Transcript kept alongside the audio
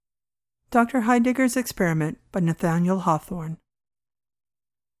Dr. Heidegger's Experiment by Nathaniel Hawthorne.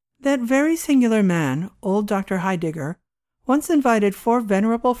 That very singular man, old Dr. Heidegger, once invited 4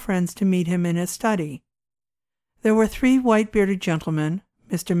 venerable friends to meet him in his study. There were 3 white-bearded gentlemen,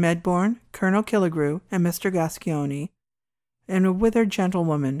 Mr. Medbourne, Colonel Killigrew, and Mr. Gascoigne, and a withered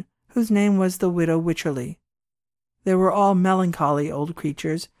gentlewoman, whose name was the widow Wycherley. They were all melancholy old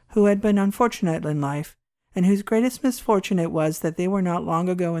creatures who had been unfortunate in life, and whose greatest misfortune it was that they were not long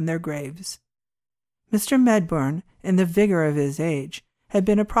ago in their graves. Mr. Medbourne, in the vigor of his age, had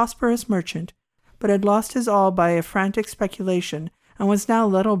been a prosperous merchant, but had lost his all by a frantic speculation, and was now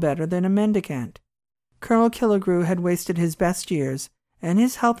little better than a mendicant. Colonel Killigrew had wasted his best years, and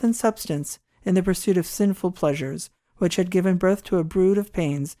his health and substance, in the pursuit of sinful pleasures, which had given birth to a brood of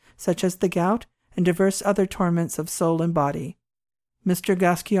pains, such as the gout, and divers other torments of soul and body. Mr.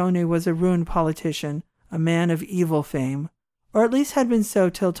 Gascoigne was a ruined politician, a man of evil fame, or at least had been so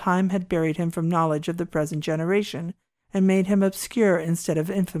till time had buried him from knowledge of the present generation, and made him obscure instead of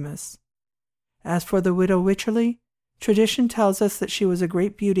infamous. As for the widow Wycherley, tradition tells us that she was a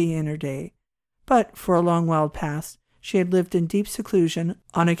great beauty in her day, but for a long while past she had lived in deep seclusion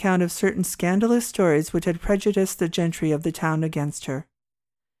on account of certain scandalous stories which had prejudiced the gentry of the town against her.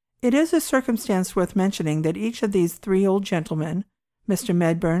 It is a circumstance worth mentioning that each of these 3 old gentlemen, Mr.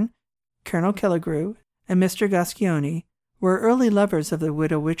 Medbourne, Colonel Killigrew, and Mr. Gascoigne, were early lovers of the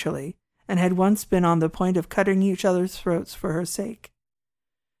widow Wycherley, and had once been on the point of cutting each other's throats for her sake.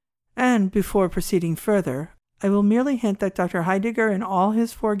 And, before proceeding further, I will merely hint that Dr. Heidegger and all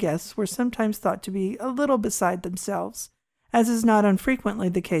his 4 guests were sometimes thought to be a little beside themselves, as is not unfrequently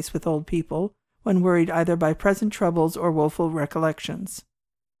the case with old people, when worried either by present troubles or woeful recollections.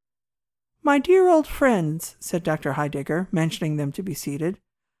 "My dear old friends," said Dr. Heidegger, mentioning them to be seated,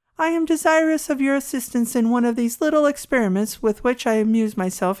 "I am desirous of your assistance in one of these little experiments with which I amuse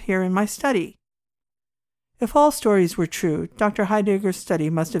myself here in my study." If all stories were true, Dr. Heidegger's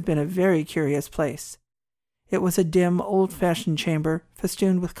study must have been a very curious place. It was a dim, old-fashioned chamber,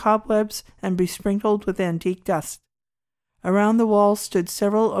 festooned with cobwebs and besprinkled with antique dust. Around the walls stood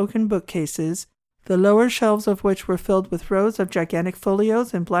several oaken bookcases, the lower shelves of which were filled with rows of gigantic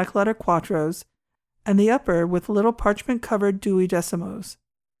folios and black-letter quartos, and the upper with little parchment-covered duodecimos.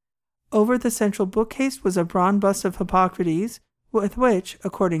 Over the central bookcase was a bronze bust of Hippocrates, with which,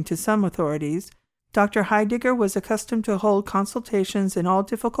 according to some authorities, Dr. Heidegger was accustomed to hold consultations in all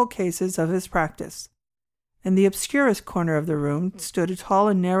difficult cases of his practice. In the obscurest corner of the room stood a tall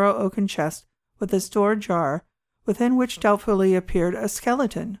and narrow oaken chest with a store jar, within which doubtfully appeared a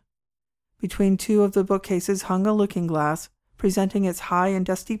skeleton. Between 2 of the bookcases hung a looking-glass, presenting its high and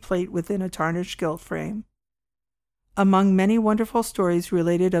dusty plate within a tarnished gilt frame. Among many wonderful stories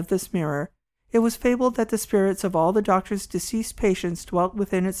related of this mirror, it was fabled that the spirits of all the doctor's deceased patients dwelt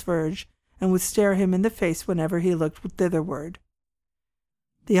within its verge, and would stare him in the face whenever he looked thitherward.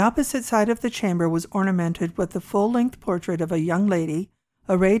 The opposite side of the chamber was ornamented with the full-length portrait of a young lady,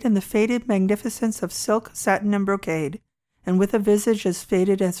 arrayed in the faded magnificence of silk, satin, and brocade, and with a visage as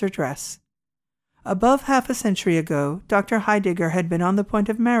faded as her dress. Above half a century ago, Dr. Heidegger had been on the point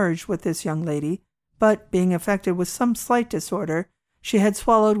of marriage with this young lady, but, being affected with some slight disorder, she had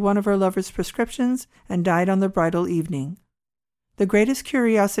swallowed one of her lover's prescriptions and died on the bridal evening. The greatest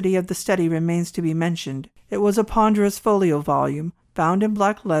curiosity of the study remains to be mentioned. It was a ponderous folio volume, bound in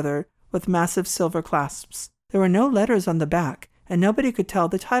black leather, with massive silver clasps. There were no letters on the back, and nobody could tell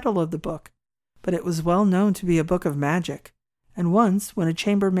the title of the book, but it was well known to be a book of magic, and once, when a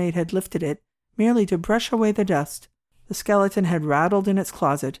chambermaid had lifted it, merely to brush away the dust, the skeleton had rattled in its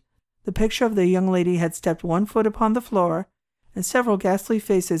closet, the picture of the young lady had stepped 1 foot upon the floor, and several ghastly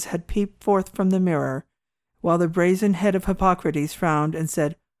faces had peeped forth from the mirror, while the brazen head of Hippocrates frowned and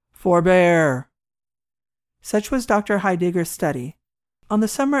said, "Forbear!" Such was Dr. Heidegger's study. On the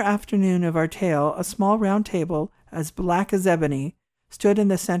summer afternoon of our tale, a small round table, as black as ebony, stood in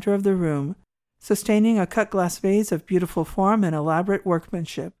the center of the room, sustaining a cut-glass vase of beautiful form and elaborate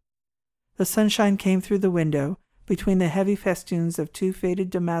workmanship. The sunshine came through the window, between the heavy festoons of 2 faded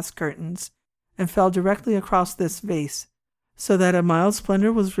damask curtains, and fell directly across this vase, so that a mild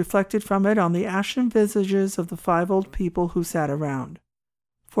splendor was reflected from it on the ashen visages of the 5 old people who sat around.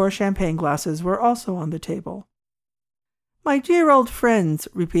 4 champagne glasses were also on the table. "My dear old friends,"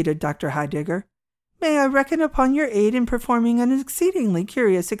 repeated Dr. Heidegger, "may I reckon upon your aid in performing an exceedingly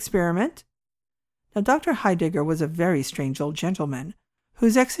curious experiment?" Now Dr. Heidegger was a very strange old gentleman,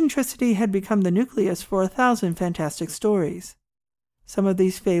 whose eccentricity had become the nucleus for 1,000 fantastic stories. Some of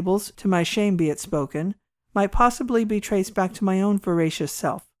these fables, to my shame be it spoken, might possibly be traced back to my own voracious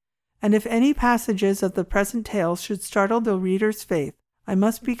self, and if any passages of the present tale should startle the reader's faith, I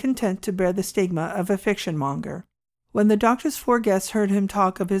must be content to bear the stigma of a fiction-monger. When the doctor's 4 guests heard him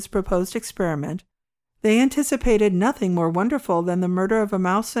talk of his proposed experiment, they anticipated nothing more wonderful than the murder of a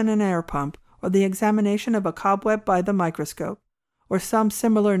mouse in an air pump, or the examination of a cobweb by the microscope, or some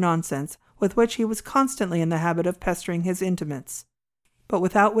similar nonsense with which he was constantly in the habit of pestering his intimates. But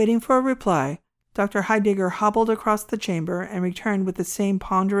without waiting for a reply, Dr. Heidegger hobbled across the chamber and returned with the same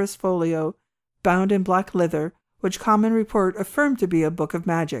ponderous folio, bound in black leather, which common report affirmed to be a book of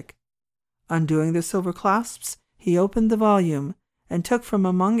magic. Undoing the silver clasps, he opened the volume, and took from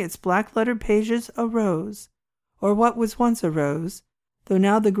among its black-lettered pages a rose, or what was once a rose, though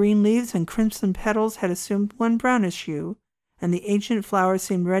now the green leaves and crimson petals had assumed one brownish hue, and the ancient flower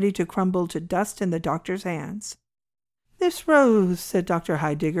seemed ready to crumble to dust in the doctor's hands. "This rose," said Dr.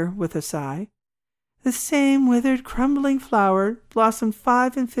 Heidegger, with a sigh, "the same withered, crumbling flower blossomed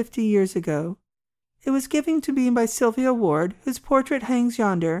 55 years ago. It was given to me by Sylvia Ward, whose portrait hangs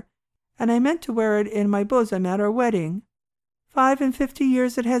yonder, and I meant to wear it in my bosom at our wedding. 55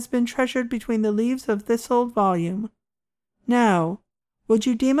 years it has been treasured between the leaves of this old volume. Now, would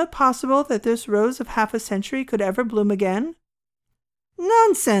you deem it possible that this rose of half a century could ever bloom again?"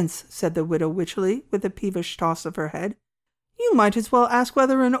 "Nonsense," said the widow Wycherley, with a peevish toss of her head. "You might as well ask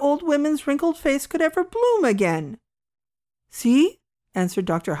whether an old woman's wrinkled face could ever bloom again." "See," answered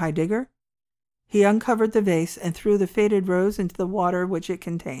Dr. Heidegger. He uncovered the vase and threw the faded rose into the water which it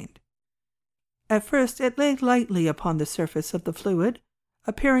contained. At first it lay lightly upon the surface of the fluid,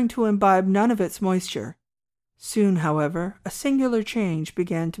 appearing to imbibe none of its moisture. Soon, however, a singular change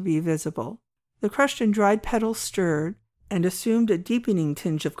began to be visible. The crushed and dried petals stirred, and assumed a deepening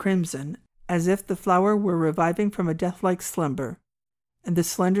tinge of crimson, as if the flower were reviving from a death-like slumber. And the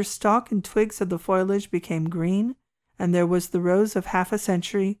slender stalk and twigs of the foliage became green, and there was the rose of half a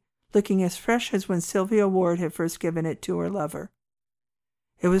century, looking as fresh as when Sylvia Ward had first given it to her lover.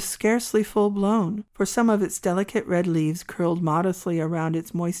 It was scarcely full-blown, for some of its delicate red leaves curled modestly around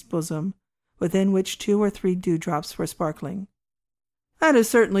its moist bosom, within which 2 or 3 dewdrops were sparkling. "That is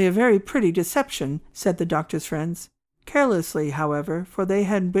certainly a very pretty deception," said the doctor's friends, carelessly, however, for they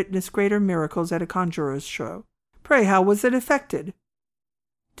had witnessed greater miracles at a conjurer's show. "Pray, how was it effected?"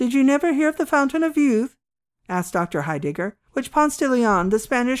 "Did you never hear of the Fountain of Youth?" asked Dr. Heidegger, "which Ponce de Leon, the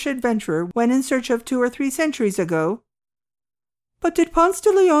Spanish adventurer, went in search of 2 or 3 centuries ago?" "But did Ponce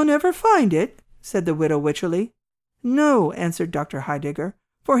de Leon ever find it?" said the widow Wycherley. "No," answered Dr. Heidegger,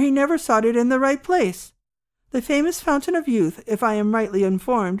 "for he never sought it in the right place. The famous Fountain of Youth, if I am rightly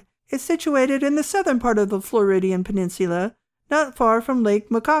informed, is situated in the southern part of the Floridian Peninsula, not far from Lake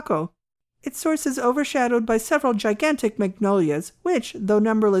Macaco. Its source is overshadowed by several gigantic magnolias, which, though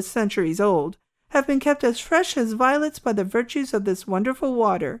numberless centuries old, have been kept as fresh as violets by the virtues of this wonderful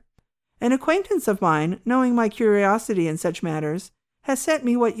water. An acquaintance of mine, knowing my curiosity in such matters, has sent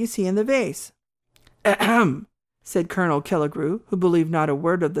me what you see in the vase." "Ahem," said Colonel Killigrew, who believed not a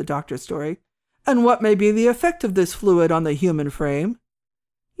word of the doctor's story. "And what may be the effect of this fluid on the human frame?"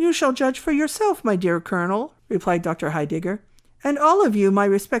 "You shall judge for yourself, my dear Colonel," replied Dr. Heidegger, "and all of you, my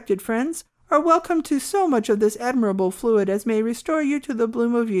respected friends, are welcome to so much of this admirable fluid as may restore you to the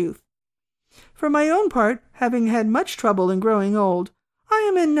bloom of youth. For my own part, having had much trouble in growing old, I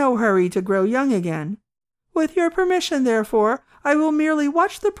am in no hurry to grow young again. With your permission, therefore, I will merely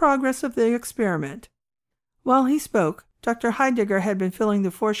watch the progress of the experiment." While he spoke, Dr. Heidegger had been filling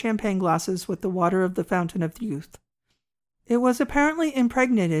the 4 champagne glasses with the water of the Fountain of Youth. It was apparently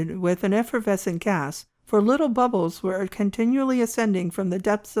impregnated with an effervescent gas, for little bubbles were continually ascending from the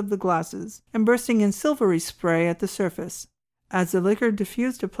depths of the glasses, and bursting in silvery spray at the surface. As the liquor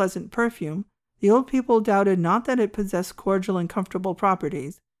diffused a pleasant perfume, the old people doubted not that it possessed cordial and comfortable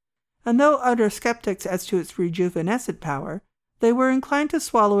properties, and though utter skeptics as to its rejuvenescent power, they were inclined to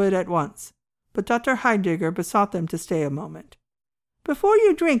swallow it at once. But Dr. Heidegger besought them to stay a moment. "Before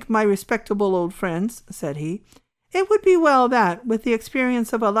you drink, my respectable old friends," said he, "it would be well that, with the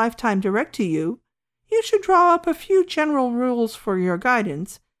experience of a lifetime direct to you, you should draw up a few general rules for your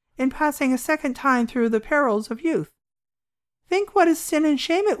guidance, in passing a second time through the perils of youth. Think what a sin and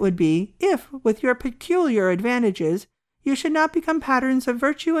shame it would be, if, with your peculiar advantages, you should not become patterns of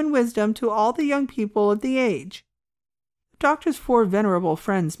virtue and wisdom to all the young people of the age." The doctor's 4 venerable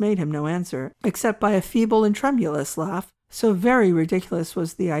friends made him no answer, except by a feeble and tremulous laugh, so very ridiculous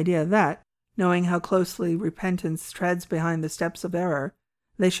was the idea that, knowing how closely repentance treads behind the steps of error,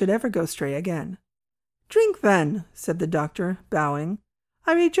 they should ever go astray again. "Drink, then," said the doctor, bowing.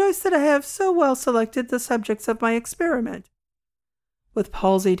 "I rejoice that I have so well selected the subjects of my experiment." With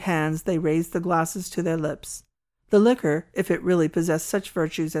palsied hands they raised the glasses to their lips. The liquor, if it really possessed such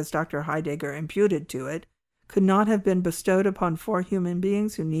virtues as Dr. Heidegger imputed to it, could not have been bestowed upon 4 human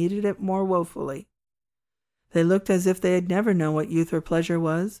beings who needed it more woefully. They looked as if they had never known what youth or pleasure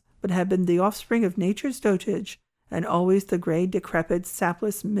was, but had been the offspring of nature's dotage, and always the gray, decrepit,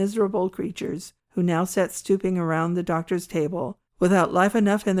 sapless, miserable creatures who now sat stooping around the doctor's table, without life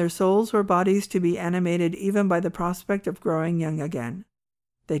enough in their souls or bodies to be animated even by the prospect of growing young again.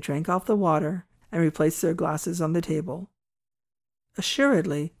 They drank off the water and replaced their glasses on the table.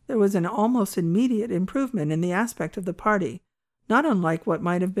 Assuredly, there was an almost immediate improvement in the aspect of the party, not unlike what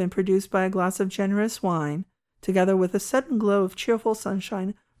might have been produced by a glass of generous wine, together with a sudden glow of cheerful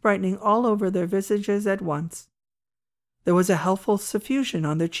sunshine brightening all over their visages at once. There was a healthful suffusion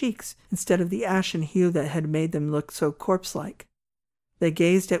on their cheeks, instead of the ashen hue that had made them look so corpse-like. They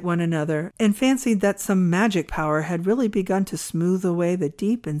gazed at one another, and fancied that some magic power had really begun to smooth away the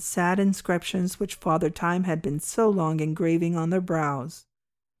deep and sad inscriptions which Father Time had been so long engraving on their brows.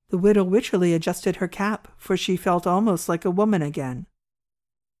 The widow Wycherley adjusted her cap, for she felt almost like a woman again.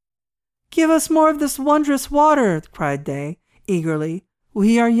 "Give us more of this wondrous water," cried they, eagerly.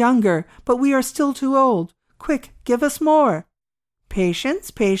 "We are younger, but we are still too old. Quick, give us more." "Patience,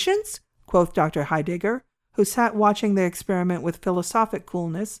 patience," quoth Dr. Heidegger, who sat watching the experiment with philosophic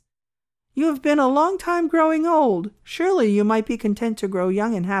coolness. "You have been a long time growing old. Surely you might be content to grow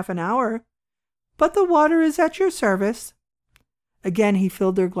young in half an hour. But the water is at your service." Again he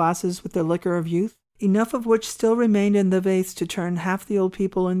filled their glasses with the liquor of youth, enough of which still remained in the vase to turn half the old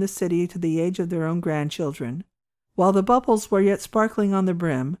people in the city to the age of their own grandchildren. While the bubbles were yet sparkling on the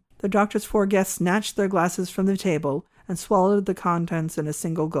brim, the doctor's 4 guests snatched their glasses from the table and swallowed the contents in a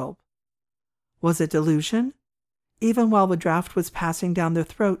single gulp. Was it delusion? Even while the draught was passing down their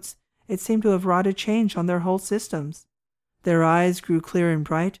throats, it seemed to have wrought a change on their whole systems. Their eyes grew clear and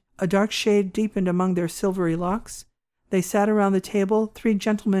bright, a dark shade deepened among their silvery locks. They sat around the table, 3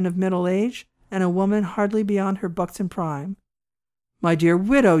 gentlemen of middle age, and a woman hardly beyond her buxom prime. "My dear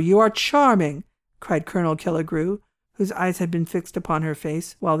widow, you are charming!" cried Colonel Killigrew, whose eyes had been fixed upon her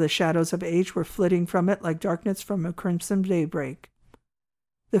face, while the shadows of age were flitting from it like darkness from a crimson daybreak.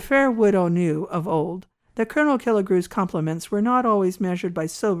 The fair widow knew, of old, that Colonel Killigrew's compliments were not always measured by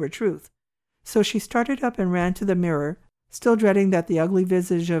sober truth, so she started up and ran to the mirror, still dreading that the ugly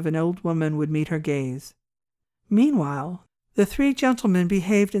visage of an old woman would meet her gaze. Meanwhile, the 3 gentlemen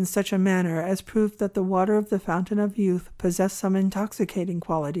behaved in such a manner as proved that the water of the fountain of youth possessed some intoxicating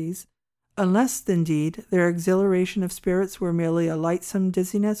qualities, unless, indeed, their exhilaration of spirits were merely a lightsome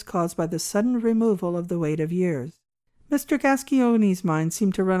dizziness caused by the sudden removal of the weight of years. Mr. Gascoigne's mind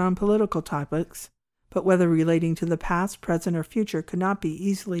seemed to run on political topics, but whether relating to the past, present, or future could not be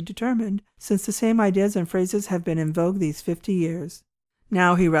easily determined, since the same ideas and phrases have been in vogue these 50 years.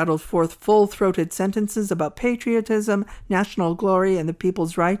 Now he rattled forth full-throated sentences about patriotism, national glory, and the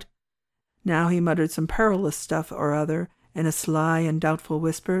people's right. Now he muttered some perilous stuff or other in a sly and doubtful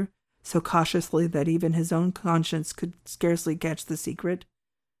whisper, so cautiously that even his own conscience could scarcely catch the secret.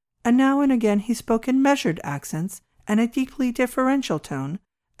 And now and again he spoke in measured accents and a deeply deferential tone,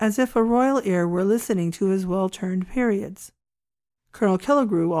 as if a royal ear were listening to his well-turned periods. Colonel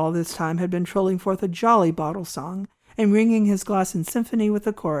Killigrew all this time had been trolling forth a jolly bottle song, and ringing his glass in symphony with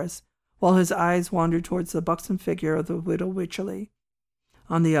the chorus, while his eyes wandered towards the buxom figure of the widow Wycherley.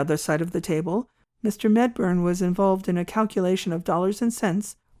 On the other side of the table, Mr. Medburn was involved in a calculation of dollars and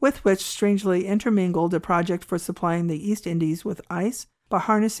cents, with which strangely intermingled a project for supplying the East Indies with ice by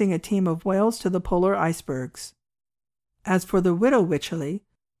harnessing a team of whales to the polar icebergs. As for the widow Wycherley,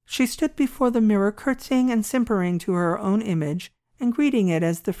 she stood before the mirror curtsying and simpering to her own image, and greeting it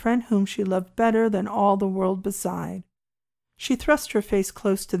as the friend whom she loved better than all the world beside. She thrust her face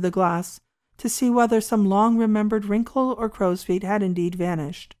close to the glass, to see whether some long-remembered wrinkle or crow's feet had indeed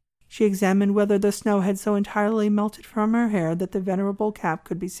vanished. She examined whether the snow had so entirely melted from her hair that the venerable cap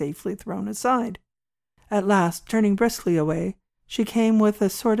could be safely thrown aside. At last, turning briskly away, she came with a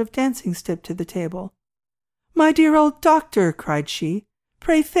sort of dancing step to the table. "My dear old doctor," cried she,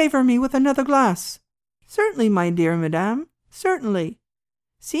 "pray favor me with another glass." "Certainly, my dear madame, certainly.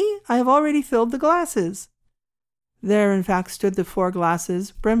 See, I have already filled the glasses." There, in fact, stood the 4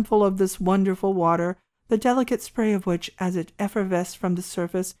 glasses, brimful of this wonderful water, the delicate spray of which, as it effervesced from the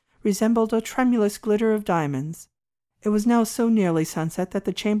surface, resembled a tremulous glitter of diamonds. It was now so nearly sunset that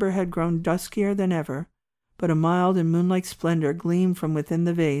the chamber had grown duskier than ever, but a mild and moonlike splendor gleamed from within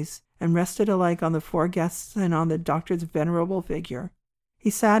the vase, and rested alike on the 4 guests and on the doctor's venerable figure.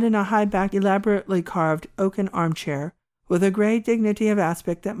 He sat in a high-backed, elaborately carved oaken armchair, with a grey dignity of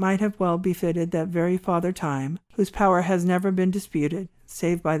aspect that might have well befitted that very Father Time, whose power has never been disputed,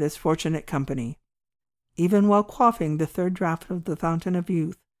 save by this fortunate company. Even while quaffing the 3rd draught of the Fountain of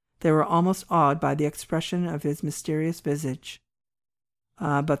Youth, They were almost awed by the expression of his mysterious visage.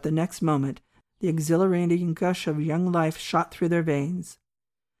 But the next moment, the exhilarating gush of young life shot through their veins.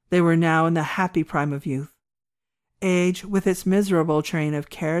 They were now in the happy prime of youth. Age, with its miserable train of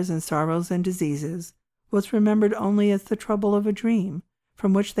cares and sorrows and diseases, was remembered only as the trouble of a dream,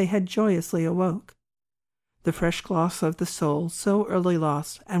 from which they had joyously awoke. The fresh gloss of the soul, so early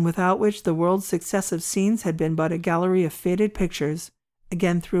lost, and without which the world's successive scenes had been but a gallery of faded pictures,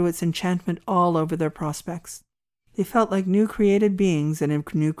 again threw its enchantment all over their prospects. They felt like new created beings in a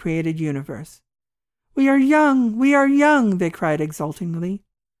new created universe. "We are young! We are young!" they cried exultingly.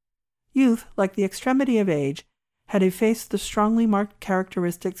 Youth, like the extremity of age, had effaced the strongly marked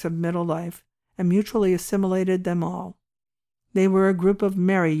characteristics of middle life, and mutually assimilated them all. They were a group of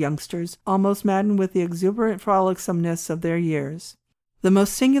merry youngsters, almost maddened with the exuberant frolicsomeness of their years. The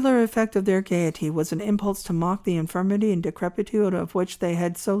most singular effect of their gaiety was an impulse to mock the infirmity and decrepitude of which they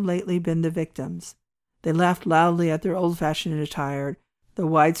had so lately been the victims. They laughed loudly at their old-fashioned attire, the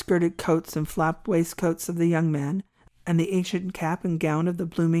wide-skirted coats and flap waistcoats of the young men, and the ancient cap and gown of the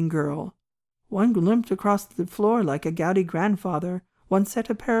blooming girl. One limped across the floor like a gouty grandfather. One set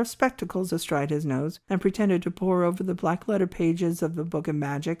a pair of spectacles astride his nose, and pretended to pore over the black-letter pages of the Book of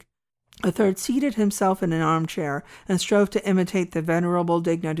Magic. A third seated himself in an armchair, and strove to imitate the venerable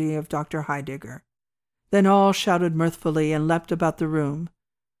dignity of Dr. Heidegger. Then all shouted mirthfully, and leapt about the room.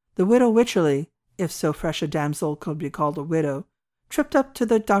 The widow Wycherley, if so fresh a damsel could be called a widow, tripped up to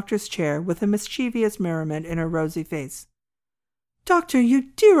the doctor's chair, with a mischievous merriment in her rosy face. "Doctor,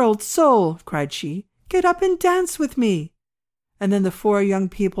 you dear old soul!" cried she. "Get up and dance with me!" And then the four young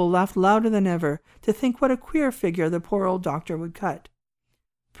people laughed louder than ever, to think what a queer figure the poor old doctor would cut.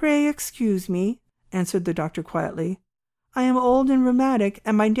 "Pray excuse me," answered the doctor quietly. "I am old and rheumatic,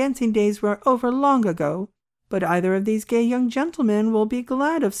 and my dancing days were over long ago, but either of these gay young gentlemen will be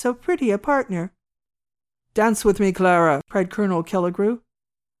glad of so pretty a partner." "Dance with me, Clara!" cried Colonel Killigrew.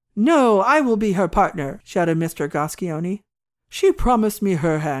 "No, I will be her partner!" shouted Mr. Goscione. "She promised me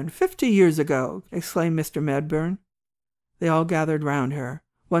her hand 50 years ago!" exclaimed Mr. Medburn. They all gathered round her.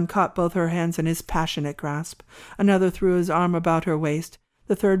 One caught both her hands in his passionate grasp. Another threw his arm about her waist.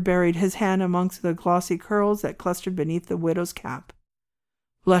 The third buried his hand amongst the glossy curls that clustered beneath the widow's cap.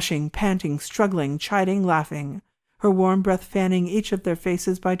 Blushing, panting, struggling, chiding, laughing, her warm breath fanning each of their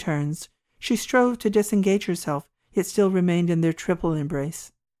faces by turns, she strove to disengage herself, yet still remained in their triple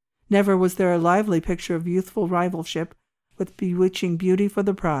embrace. Never was there a lively picture of youthful rivalship, with bewitching beauty for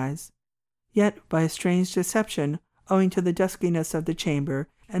the prize. Yet, by a strange deception, owing to the duskiness of the chamber,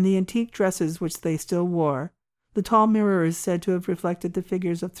 and the antique dresses which they still wore, the tall mirror is said to have reflected the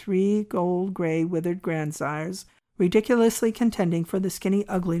figures of 3 gold-grey withered grandsires, ridiculously contending for the skinny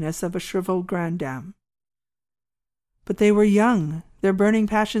ugliness of a shriveled grandame. But they were young. Their burning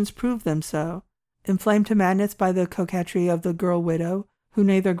passions proved them so. Inflamed to madness by the coquetry of the girl-widow, who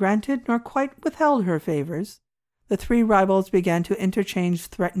neither granted nor quite withheld her favors, the 3 rivals began to interchange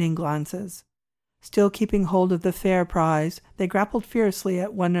threatening glances. Still keeping hold of the fair prize, they grappled fiercely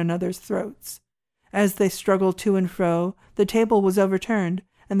at one another's throats. As they struggled to and fro, the table was overturned,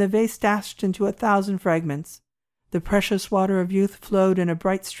 and the vase dashed into 1,000 fragments. The precious water of youth flowed in a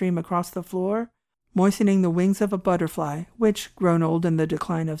bright stream across the floor, moistening the wings of a butterfly, which, grown old in the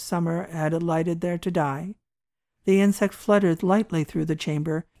decline of summer, had alighted there to die. The insect fluttered lightly through the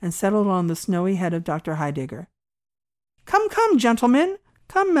chamber, and settled on the snowy head of Dr. Heidegger. "Come, come, gentlemen!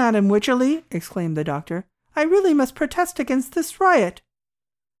 Come, Madam Wycherley!" exclaimed the doctor. "I really must protest against this riot."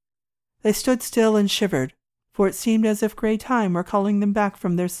 They stood still and shivered, for it seemed as if grey time were calling them back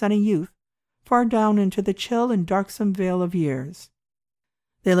from their sunny youth, far down into the chill and darksome vale of years.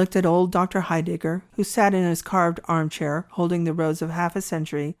 They looked at old Dr. Heidegger, who sat in his carved armchair, holding the rose of half a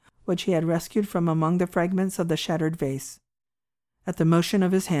century, which he had rescued from among the fragments of the shattered vase. At the motion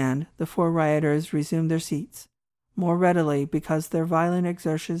of his hand, the 4 rioters resumed their seats, more readily because their violent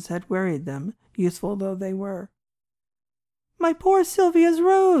exertions had wearied them, useful though they were. "My poor Sylvia's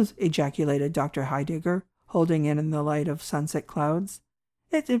rose!" ejaculated Dr. Heidegger, holding it in the light of sunset clouds.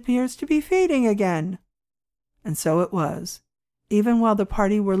 "It appears to be fading again." And so it was. Even while the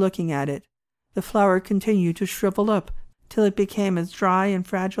party were looking at it, the flower continued to shrivel up, till it became as dry and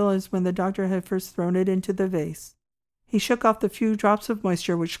fragile as when the doctor had first thrown it into the vase. He shook off the few drops of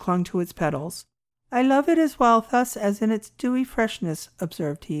moisture which clung to its petals. "I love it as well thus as in its dewy freshness,"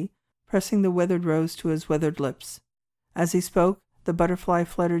 observed he, pressing the withered rose to his withered lips. As he spoke, the butterfly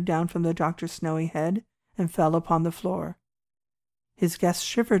fluttered down from the doctor's snowy head and fell upon the floor. His guests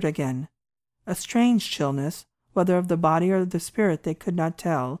shivered again. A strange chillness, whether of the body or the spirit they could not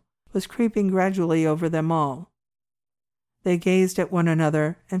tell, was creeping gradually over them all. They gazed at one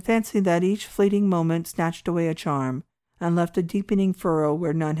another, and fancied that each fleeting moment snatched away a charm, and left a deepening furrow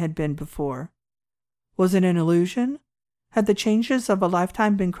where none had been before. Was it an illusion? Had the changes of a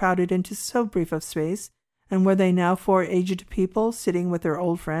lifetime been crowded into so brief a space, and were they now 4 aged people sitting with their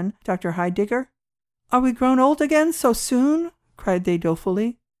old friend, Dr. Heidegger? "Are we grown old again so soon?" cried they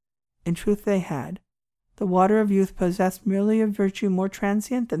dolefully. In truth they had. The water of youth possessed merely a virtue more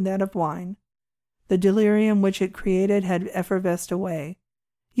transient than that of wine. The delirium which it created had effervesced away.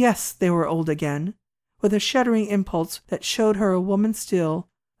 Yes, they were old again. With a shuddering impulse that showed her a woman still,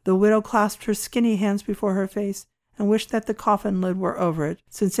 the widow clasped her skinny hands before her face and wished that the coffin lid were over it,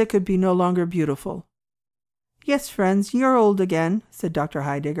 since it could be no longer beautiful. "Yes, friends, you're old again," said Dr.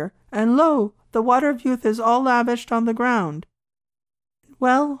 Heidegger, "and lo, the water of youth is all lavished on the ground.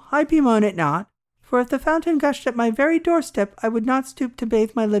 Well, I bemoan it not, for if the fountain gushed at my very doorstep, I would not stoop to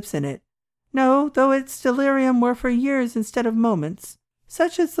bathe my lips in it. No, though its delirium were for years instead of moments.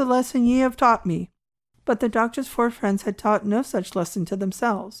 Such is the lesson ye have taught me." But the doctor's 4 friends had taught no such lesson to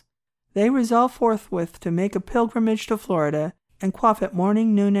themselves. They resolved forthwith to make a pilgrimage to Florida, and quaff it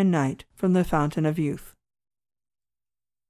morning, noon, and night from the fountain of youth.